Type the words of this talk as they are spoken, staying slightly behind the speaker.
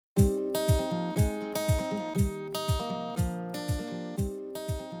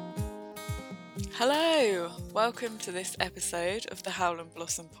Hello, welcome to this episode of the Howl and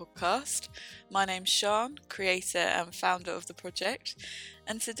Blossom podcast. My name's Sean, creator and founder of the project,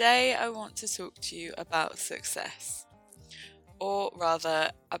 and today I want to talk to you about success, or rather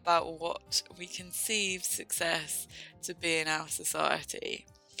about what we conceive success to be in our society.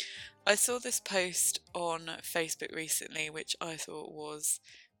 I saw this post on Facebook recently, which I thought was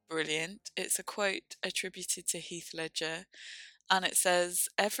brilliant. It's a quote attributed to Heath Ledger, and it says,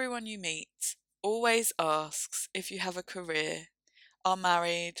 "Everyone you meet always asks if you have a career, are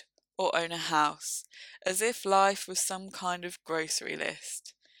married, or own a house, as if life was some kind of grocery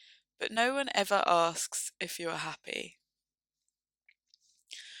list. But no one ever asks if you are happy."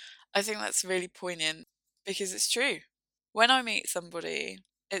 I think that's really poignant because it's true. When I meet somebody,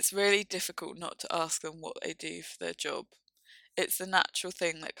 it's really difficult not to ask them what they do for their job. It's the natural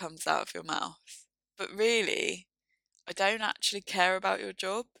thing that comes out of your mouth. But really, I don't actually care about your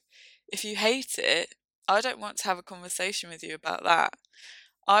job. If you hate it, I don't want to have a conversation with you about that.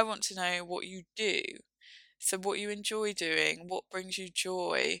 I want to know what you do. So, what you enjoy doing, what brings you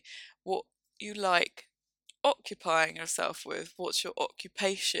joy, what you like occupying yourself with, what's your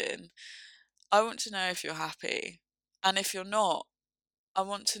occupation. I want to know if you're happy. And if you're not, I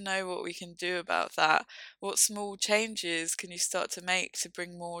want to know what we can do about that. What small changes can you start to make to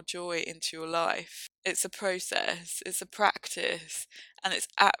bring more joy into your life? It's a process, it's a practice, and it's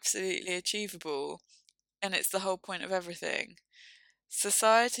absolutely achievable. And it's the whole point of everything.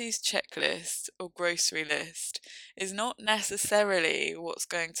 Society's checklist or grocery list is not necessarily what's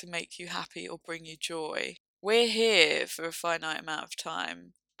going to make you happy or bring you joy. We're here for a finite amount of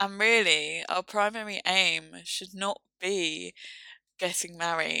time. And really, our primary aim should not be getting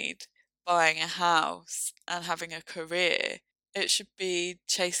married, buying a house, and having a career. It should be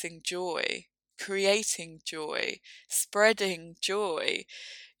chasing joy, creating joy, spreading joy.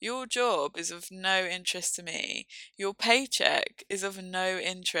 Your job is of no interest to me. Your paycheck is of no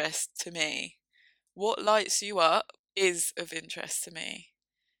interest to me. What lights you up is of interest to me.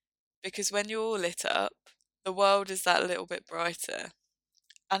 Because when you're all lit up, the world is that little bit brighter.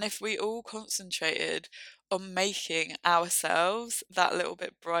 And if we all concentrated on making ourselves that little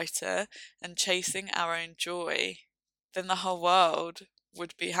bit brighter and chasing our own joy, then the whole world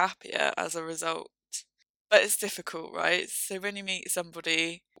would be happier as a result. But it's difficult, right? So when you meet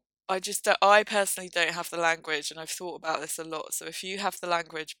somebody, I personally don't have the language, and I've thought about this a lot. So if you have the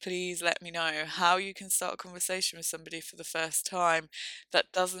language, please let me know how you can start a conversation with somebody for the first time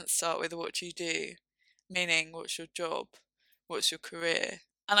that doesn't start with what you do, meaning what's your job, what's your career.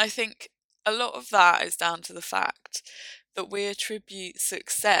 And I think a lot of that is down to the fact that we attribute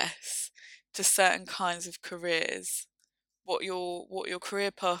success to certain kinds of careers. What your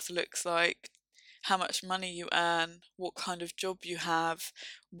career path looks like, how much money you earn, what kind of job you have,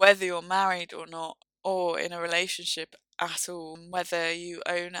 whether you're married or not, or in a relationship at all, whether you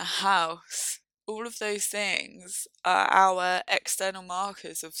own a house. All of those things are our external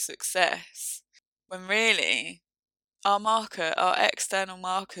markers of success. When really, our external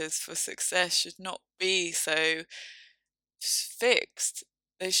markers for success should not be so fixed.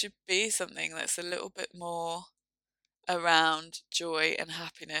 They should be something that's a little bit more around joy and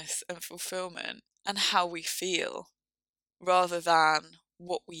happiness and fulfillment and how we feel rather than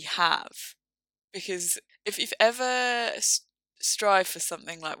what we have. Because if you've ever strived for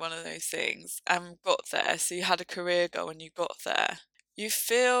something like one of those things and got there, so you had a career goal and you got there, you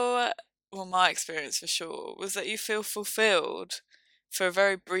feel, well, my experience for sure was that you feel fulfilled for a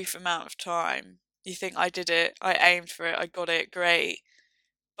very brief amount of time. You think, I did it, I aimed for it, I got it, great.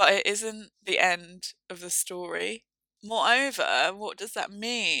 But it isn't the end of the story. Moreover, what does that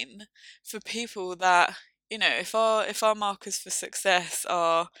mean for people that, if our markers for success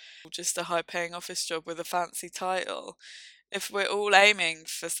are just a high paying office job with a fancy title, if we're all aiming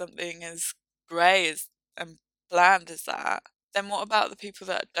for something as grey as and bland as that, then what about the people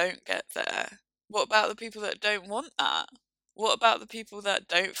that don't get there? What about the people that don't want that? What about the people that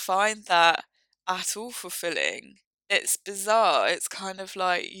don't find that at all fulfilling? It's bizarre. It's kind of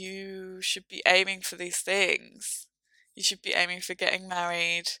like you should be aiming for these things. You should be aiming for getting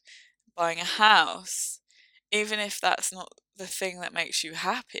married, buying a house, even if that's not the thing that makes you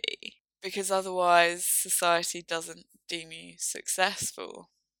happy, because otherwise society doesn't deem you successful.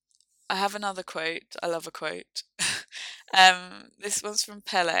 I have another quote. I love a quote. This one's from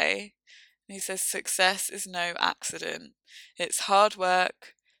Pele. And he says, "Success is no accident. It's hard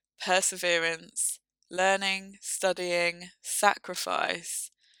work, perseverance, learning, studying,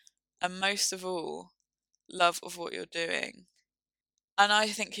 sacrifice, and most of all, love of what you're doing." And I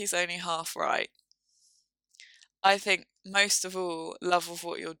think he's only half right. I think most of all, love of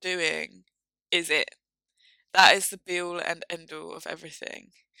what you're doing is it. That is the be all and end all of everything.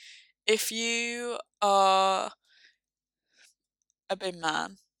 If you are a bin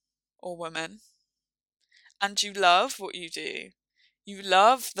man or woman and you love what you do, you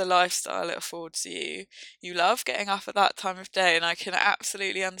love the lifestyle it affords you, you love getting up at that time of day, and I can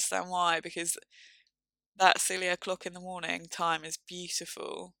absolutely understand why, because that silly o'clock in the morning time is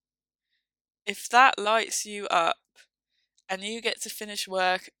beautiful. If that lights you up and you get to finish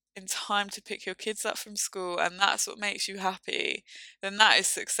work in time to pick your kids up from school and that's what makes you happy, then that is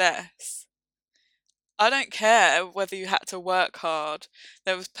success. I don't care whether you had to work hard,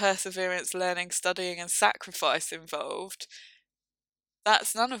 there was perseverance, learning, studying, and sacrifice involved.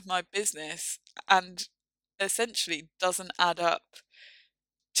 That's none of my business and essentially doesn't add up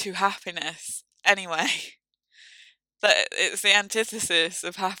to happiness anyway. That it's the antithesis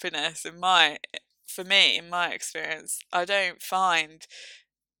of happiness for me, in my experience. I don't find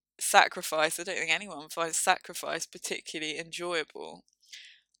sacrifice, I don't think anyone finds sacrifice particularly enjoyable.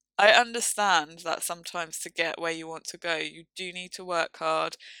 I understand that sometimes to get where you want to go, you do need to work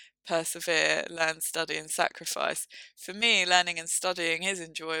hard, persevere, learn, study, and sacrifice. For me, learning and studying is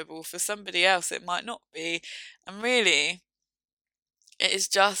enjoyable. For somebody else, it might not be. And really, it is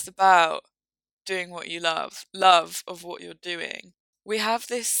just about doing what you love of what you're doing. We have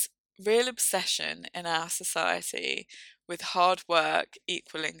this real obsession in our society with hard work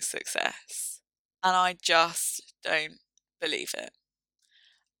equaling success. And I just don't believe it.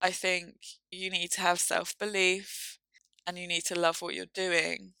 I think you need to have self-belief and you need to love what you're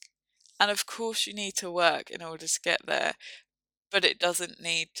doing. And of course you need to work in order to get there, but it doesn't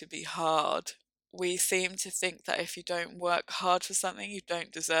need to be hard. We seem to think that if you don't work hard for something, you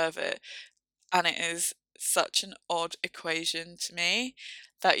don't deserve it. And it is such an odd equation to me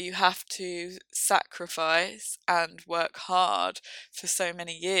that you have to sacrifice and work hard for so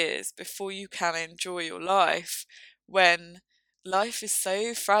many years before you can enjoy your life, when life is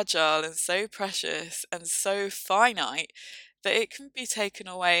so fragile and so precious and so finite that it can be taken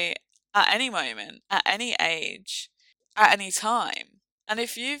away at any moment, at any age, at any time. And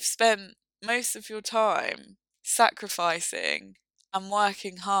if you've spent most of your time sacrificing and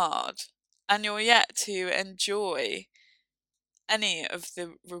working hard, and you're yet to enjoy any of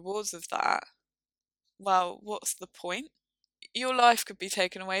the rewards of that, well, what's the point? Your life could be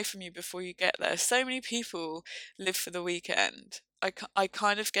taken away from you before you get there. So many people live for the weekend. I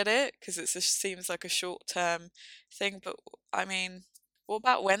kind of get it because it just seems like a short-term thing, but I mean, what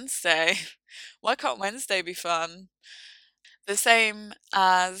about Wednesday? Why can't Wednesday be fun? The same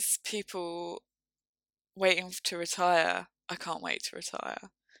as people waiting to retire. I can't wait to retire.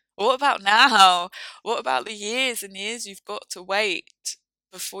 What about now? What about the years and years you've got to wait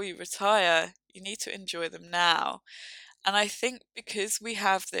before you retire? You need to enjoy them now. And I think because we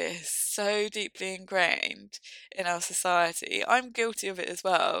have this so deeply ingrained in our society, I'm guilty of it as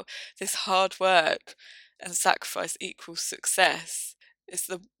well. This hard work and sacrifice equals success. It's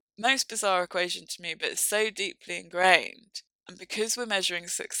the most bizarre equation to me, but it's so deeply ingrained. And because we're measuring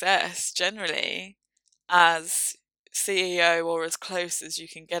success generally as CEO or as close as you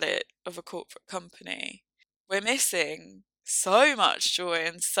can get it of a corporate company, we're missing so much joy,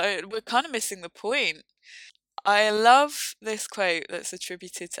 and so we're kind of missing the point. I love this quote that's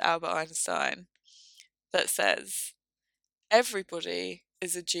attributed to Albert Einstein that says, "Everybody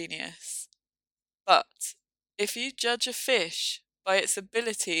is a genius, but if you judge a fish by its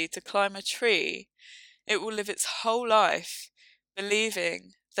ability to climb a tree, it will live its whole life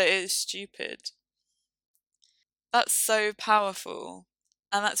believing that it is stupid." That's so powerful.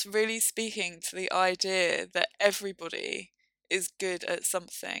 And that's really speaking to the idea that everybody is good at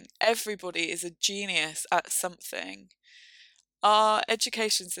something. Everybody is a genius at something. Our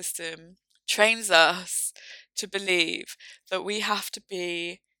education system trains us to believe that we have to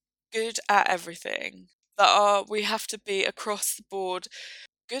be good at everything, that we have to be across the board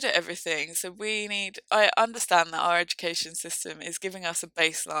good at everything. So I understand that our education system is giving us a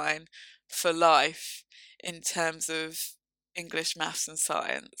baseline for life in terms of English, maths, and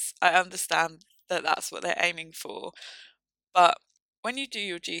science. I understand that that's what they're aiming for. But when you do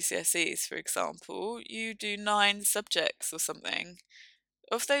your GCSEs, for example, you do 9 subjects or something.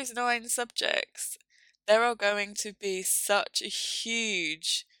 Of those 9 subjects, there are going to be such a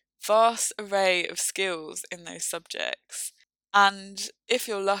huge, vast array of skills in those subjects. And if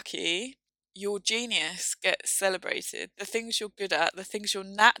you're lucky, your genius gets celebrated. The things you're good at, the things you're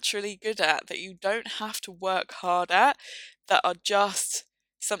naturally good at, that you don't have to work hard at, that are just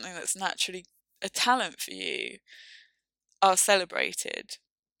something that's naturally a talent for you, are celebrated.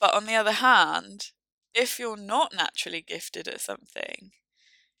 But on the other hand, if you're not naturally gifted at something,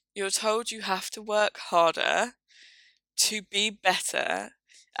 You're told you have to work harder to be better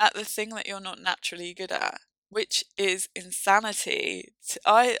at the thing that you're not naturally good at, which is insanity.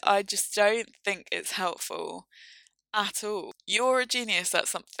 I just don't think it's helpful at all. You're a genius at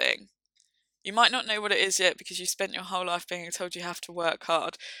something. You might not know what it is yet because you spent your whole life being told you have to work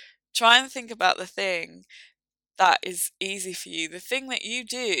hard. Try and think about the thing that is easy for you, the thing that you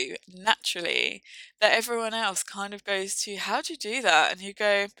do naturally that everyone else kind of goes to, how do you do that? And you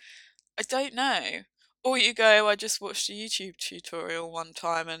go, I don't know. Or you go, I just watched a YouTube tutorial one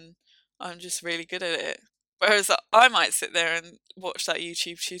time and I'm just really good at it. Whereas I might sit there and watch that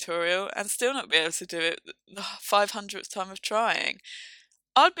YouTube tutorial and still not be able to do it the 500th time of trying.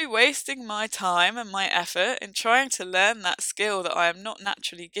 I'd be wasting my time and my effort in trying to learn that skill that I am not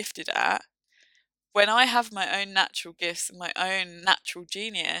naturally gifted at when I have my own natural gifts and my own natural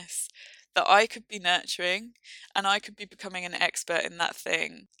genius that I could be nurturing and I could be becoming an expert in that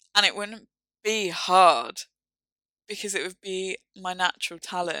thing. And it wouldn't be hard because it would be my natural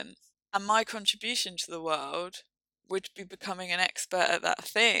talent. And my contribution to the world would be becoming an expert at that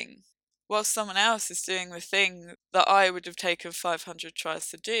thing, while someone else is doing the thing that I would have taken 500 tries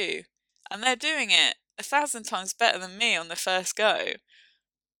to do. And they're doing it 1,000 times better than me on the first go.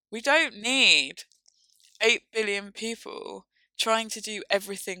 We don't need 8 billion people trying to do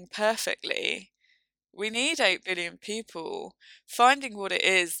everything perfectly. We need 8 billion people finding what it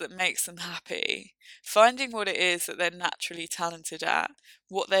is that makes them happy, finding what it is that they're naturally talented at,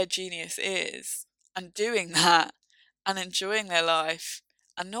 what their genius is, and doing that and enjoying their life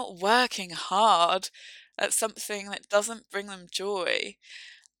and not working hard at something that doesn't bring them joy.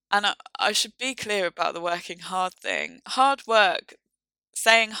 And I should be clear about the working hard thing. Hard work,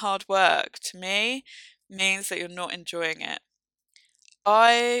 saying hard work to me means that you're not enjoying it.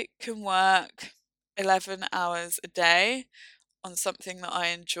 I can work 11 hours a day on something that I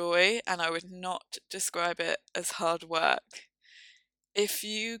enjoy, and I would not describe it as hard work. If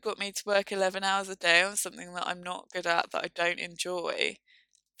you got me to work 11 hours a day on something that I'm not good at, that I don't enjoy,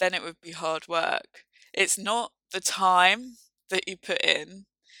 then it would be hard work. It's not the time that you put in,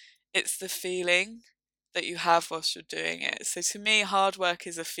 it's the feeling that you have whilst you're doing it. So to me, hard work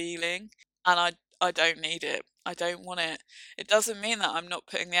is a feeling, and I don't need it. I don't want it. It doesn't mean that I'm not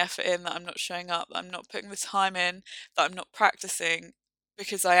putting the effort in, that I'm not showing up, that I'm not putting the time in, that I'm not practicing,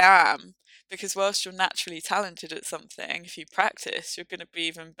 because I am. Because whilst you're naturally talented at something, if you practice, you're going to be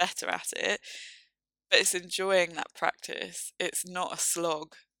even better at it. But it's enjoying that practice. It's not a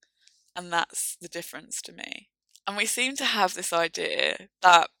slog. And that's the difference to me. And we seem to have this idea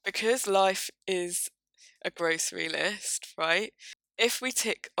that because life is a grocery list, right? If we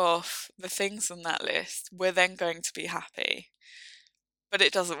tick off the things on that list, we're then going to be happy. But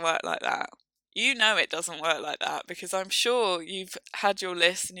it doesn't work like that. You know it doesn't work like that because I'm sure you've had your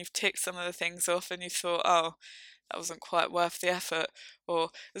list and you've ticked some of the things off and you thought, oh, that wasn't quite worth the effort, or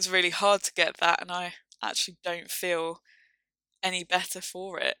it was really hard to get that and I actually don't feel any better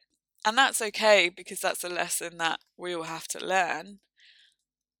for it. And that's okay because that's a lesson that we all have to learn.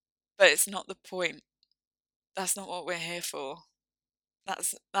 But it's not the point. That's not what we're here for.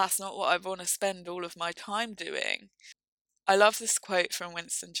 That's not what I want to spend all of my time doing. I love this quote from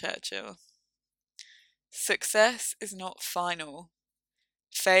Winston Churchill. Success is not final.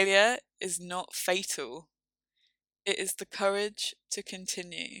 Failure is not fatal. It is the courage to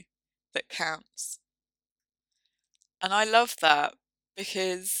continue that counts. And I love that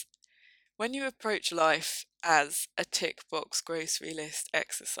because when you approach life as a tick box grocery list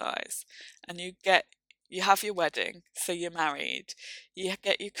exercise and you have your wedding, so you're married, you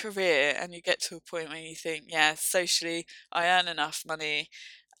get your career and you get to a point where you think, yeah, socially I earn enough money,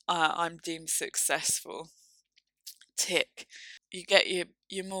 I'm deemed successful, tick. You get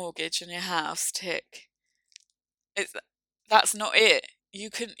your mortgage and your house, tick. It's That's not it. You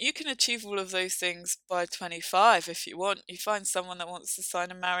can achieve all of those things by 25 if you want. You find someone that wants to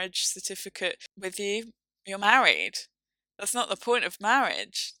sign a marriage certificate with you, you're married. That's not the point of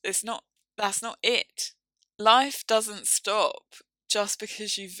marriage. That's not it. Life doesn't stop just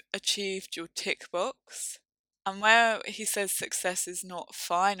because you've achieved your tick box. And where he says success is not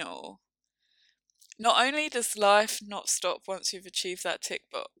final, not only does life not stop once you've achieved that tick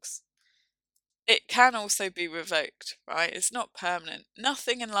box, it can also be revoked, right? It's not permanent.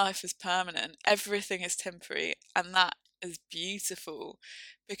 Nothing in life is permanent. Everything is temporary. And that is beautiful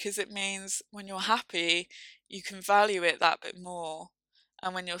because it means when you're happy, you can value it that bit more.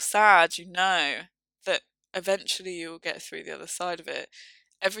 And when you're sad, you know that eventually you'll get through the other side of it.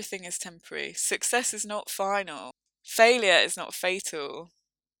 Everything is temporary. Success is not final. Failure is not fatal.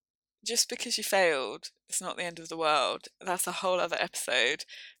 Just because you failed, it's not the end of the world. That's a whole other episode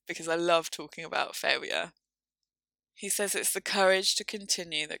because I love talking about failure. He says it's the courage to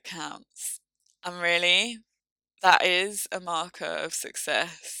continue that counts. And really, that is a marker of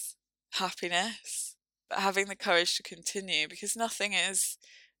success, happiness, but having the courage to continue, because nothing is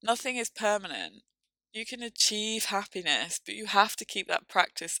permanent. You can achieve happiness, but you have to keep that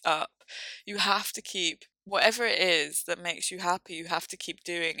practice up. You have to keep whatever it is that makes you happy, you have to keep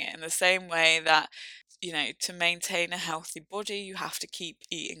doing it in the same way that, to maintain a healthy body, you have to keep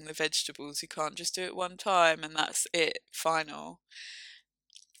eating the vegetables. You can't just do it one time and that's it, final.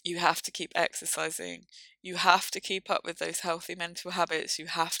 You have to keep exercising. You have to keep up with those healthy mental habits. You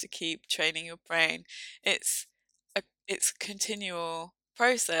have to keep training your brain. It's a continual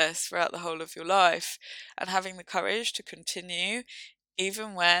process throughout the whole of your life, and having the courage to continue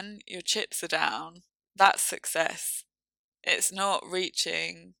even when your chips are down, that's success. It's not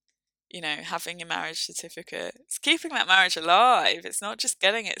reaching, having your marriage certificate. It's keeping that marriage alive. It's not just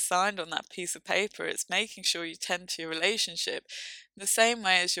getting it signed on that piece of paper. It's making sure you tend to your relationship. In the same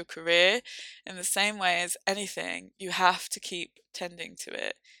way as your career, in the same way as anything, you have to keep tending to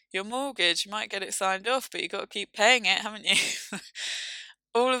it. Your mortgage, you might get it signed off, but you've got to keep paying it, haven't you?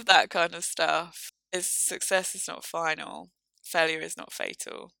 All of that kind of stuff. Success is not final. Failure is not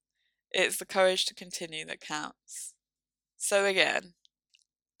fatal. It's the courage to continue that counts. So again,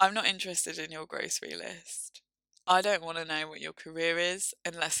 I'm not interested in your grocery list. I don't want to know what your career is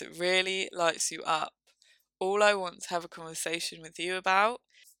unless it really lights you up. All I want to have a conversation with you about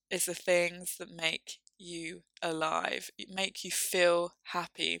is the things that make you alive, make you feel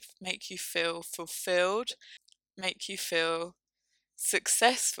happy, make you feel fulfilled, make you feel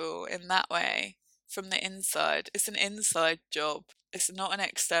successful in that way from the inside. It's an inside job. It's not an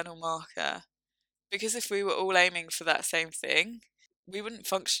external marker. Because if we were all aiming for that same thing, we wouldn't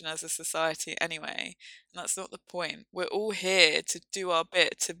function as a society anyway. And that's not the point. We're all here to do our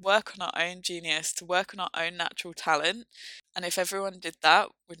bit, to work on our own genius, to work on our own natural talent. And if everyone did that,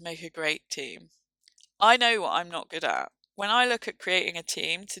 we'd make a great team. I know what I'm not good at. When I look at creating a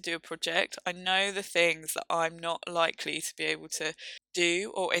team to do a project, I know the things that I'm not likely to be able to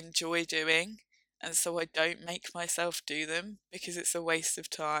do or enjoy doing. And so I don't make myself do them because it's a waste of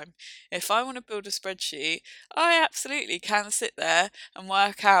time. If I want to build a spreadsheet, I absolutely can sit there and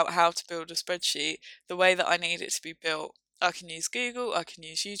work out how to build a spreadsheet the way that I need it to be built. I can use Google, I can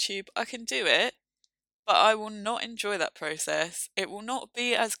use YouTube, I can do it, but I will not enjoy that process. It will not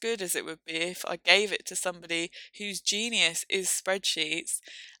be as good as it would be if I gave it to somebody whose genius is spreadsheets,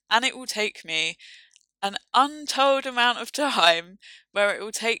 and it will take me an untold amount of time where it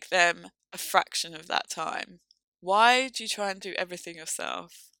will take them a fraction of that time. Why do you try and do everything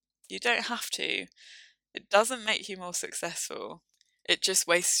yourself? You don't have to. It doesn't make you more successful. It just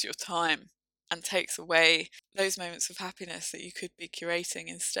wastes your time and takes away those moments of happiness that you could be curating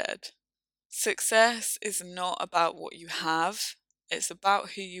instead. Success is not about what you have, it's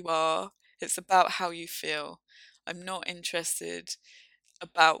about who you are, it's about how you feel. I'm not interested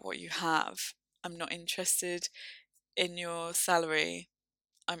about what you have. I'm not interested in your salary.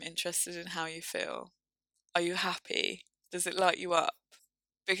 I'm interested in how you feel. Are you happy? Does it light you up?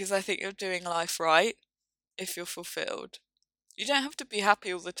 Because I think you're doing life right if you're fulfilled. You don't have to be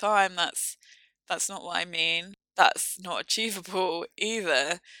happy all the time. That's not what I mean. That's not achievable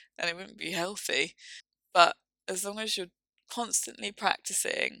either, and it wouldn't be healthy. But as long as you're constantly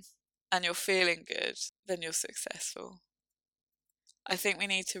practicing and you're feeling good, then you're successful. I think we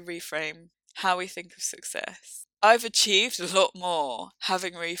need to reframe how we think of success. I've achieved a lot more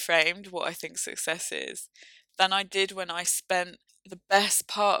having reframed what I think success is than I did when I spent the best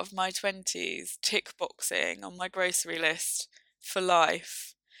part of my 20s tick boxing on my grocery list for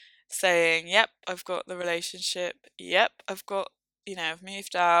life, saying, yep, I've got the relationship, yep, I've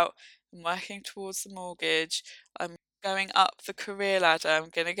moved out, I'm working towards the mortgage, I'm going up the career ladder, I'm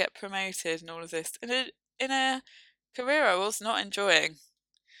going to get promoted and all of this. In a career I was not enjoying,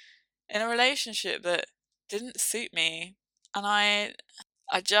 in a relationship that didn't suit me, and I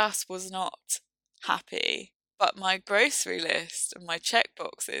just was not happy. But my grocery list and my check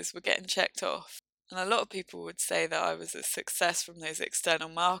boxes were getting checked off. And a lot of people would say that I was a success from those external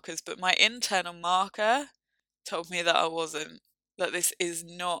markers, but my internal marker told me that I wasn't, that this is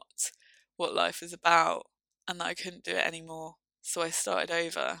not what life is about, and that I couldn't do it anymore. So I started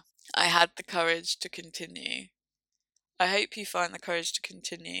over. I had the courage to continue. I hope you find the courage to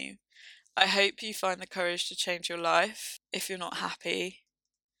continue. I hope you find the courage to change your life if you're not happy,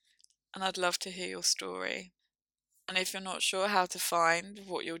 and I'd love to hear your story. And if you're not sure how to find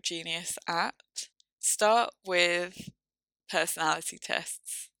what you're genius at, start with personality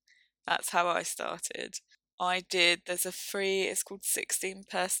tests. That's how I started. there's a free, it's called 16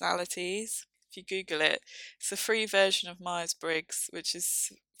 Personalities. If you Google it, it's a free version of Myers-Briggs, which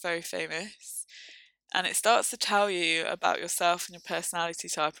is very famous. And it starts to tell you about yourself and your personality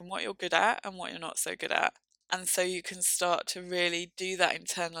type and what you're good at and what you're not so good at. And so you can start to really do that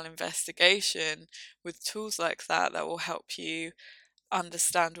internal investigation with tools like that will help you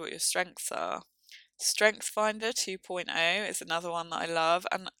understand what your strengths are. Strength Finder 2.0 is another one that I love,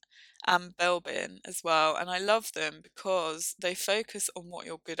 and Belbin as well. And I love them because they focus on what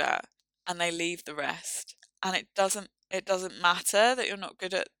you're good at and they leave the rest. And it doesn't matter that you're not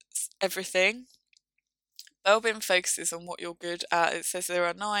good at everything. Belbin focuses on what you're good at. It says there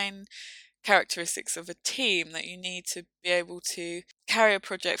are 9 characteristics of a team that you need to be able to carry a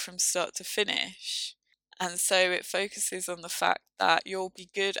project from start to finish. And so it focuses on the fact that you'll be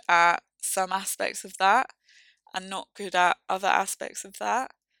good at some aspects of that and not good at other aspects of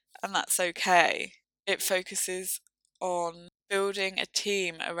that, and that's okay. It focuses on building a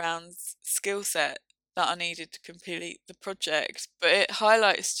team around skill set that are needed to complete the project, but it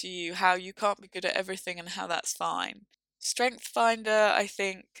highlights to you how you can't be good at everything and how that's fine. Strength Finder, I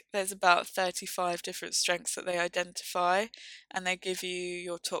think there's about 35 different strengths that they identify, and they give you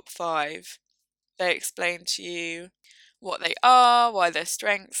your top 5. They explain to you what they are, why they're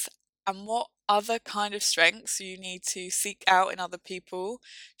strengths, and what other kind of strengths you need to seek out in other people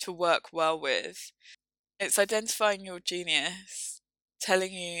to work well with. It's identifying your genius,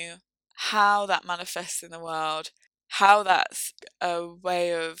 telling you how that manifests in the world, how that's a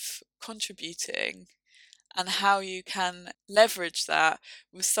way of contributing, and how you can leverage that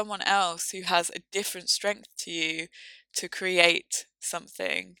with someone else who has a different strength to you to create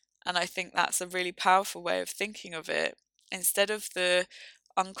something. And I think that's a really powerful way of thinking of it, instead of the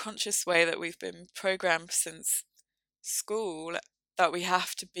unconscious way that we've been programmed since school, that we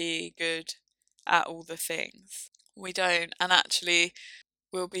have to be good at all the things. We don't, and actually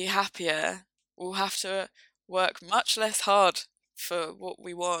we'll be happier. We'll have to work much less hard for what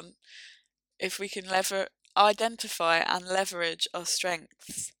we want if we can identify and leverage our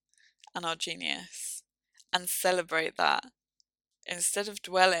strengths and our genius and celebrate that, instead of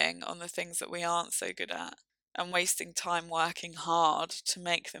dwelling on the things that we aren't so good at and wasting time working hard to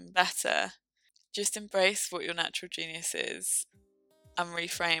make them better. Just embrace what your natural genius is and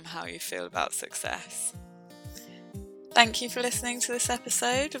reframe how you feel about success. Thank you for listening to this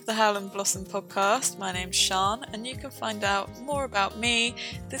episode of the Howl and Blossom podcast. My name's Sian, and you can find out more about me,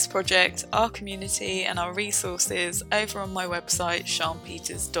 this project, our community, and our resources over on my website,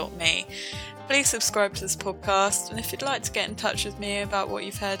 sianpeters.me. Please subscribe to this podcast, and if you'd like to get in touch with me about what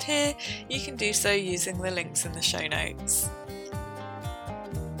you've heard here, you can do so using the links in the show notes.